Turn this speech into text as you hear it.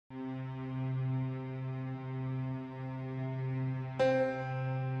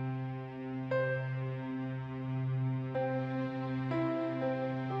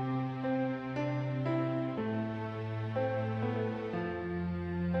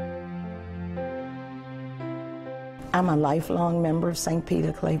I'm a lifelong member of St.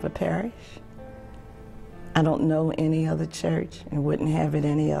 Peter Claver Parish. I don't know any other church and wouldn't have it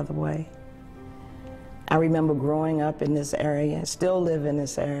any other way. I remember growing up in this area, still live in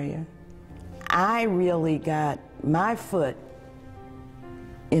this area. I really got my foot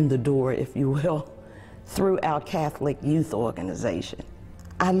in the door, if you will, through our Catholic youth organization.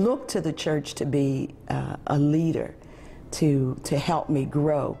 I looked to the church to be a leader, to help me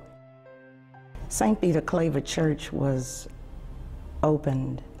grow. St. Peter Claver Church was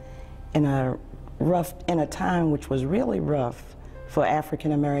opened in a time which was really rough for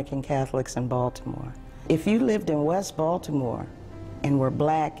African American Catholics in Baltimore. If you lived in West Baltimore and were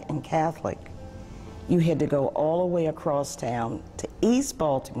black and Catholic, you had to go all the way across town to East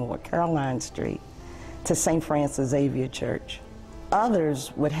Baltimore, Caroline Street, to St. Francis Xavier Church.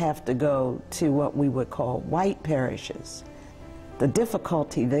 Others would have to go to what we would call white parishes. The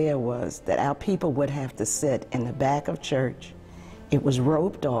difficulty there was that our people would have to sit in the back of church. It was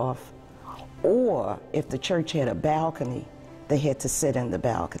roped off, or if the church had a balcony, they had to sit in the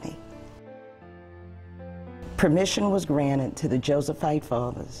balcony. Permission was granted to the Josephite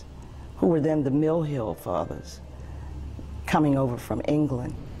Fathers, who were then the Mill Hill Fathers, coming over from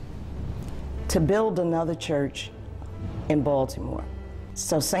England, to build another church in Baltimore.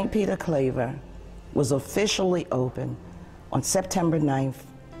 So St. Peter Claver was officially opened on September 9th,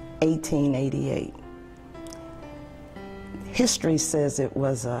 1888. History says it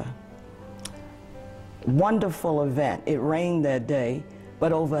was a wonderful event. It rained that day,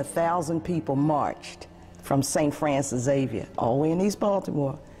 but over 1,000 people marched from St. Francis Xavier, all the way in East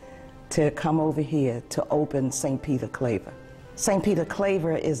Baltimore, to come over here to open St. Peter Claver. St. Peter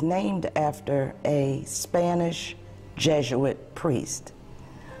Claver is named after a Spanish Jesuit priest.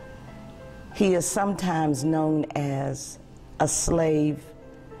 He is sometimes known as a slave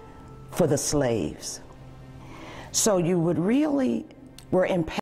for the slaves. So you were empowered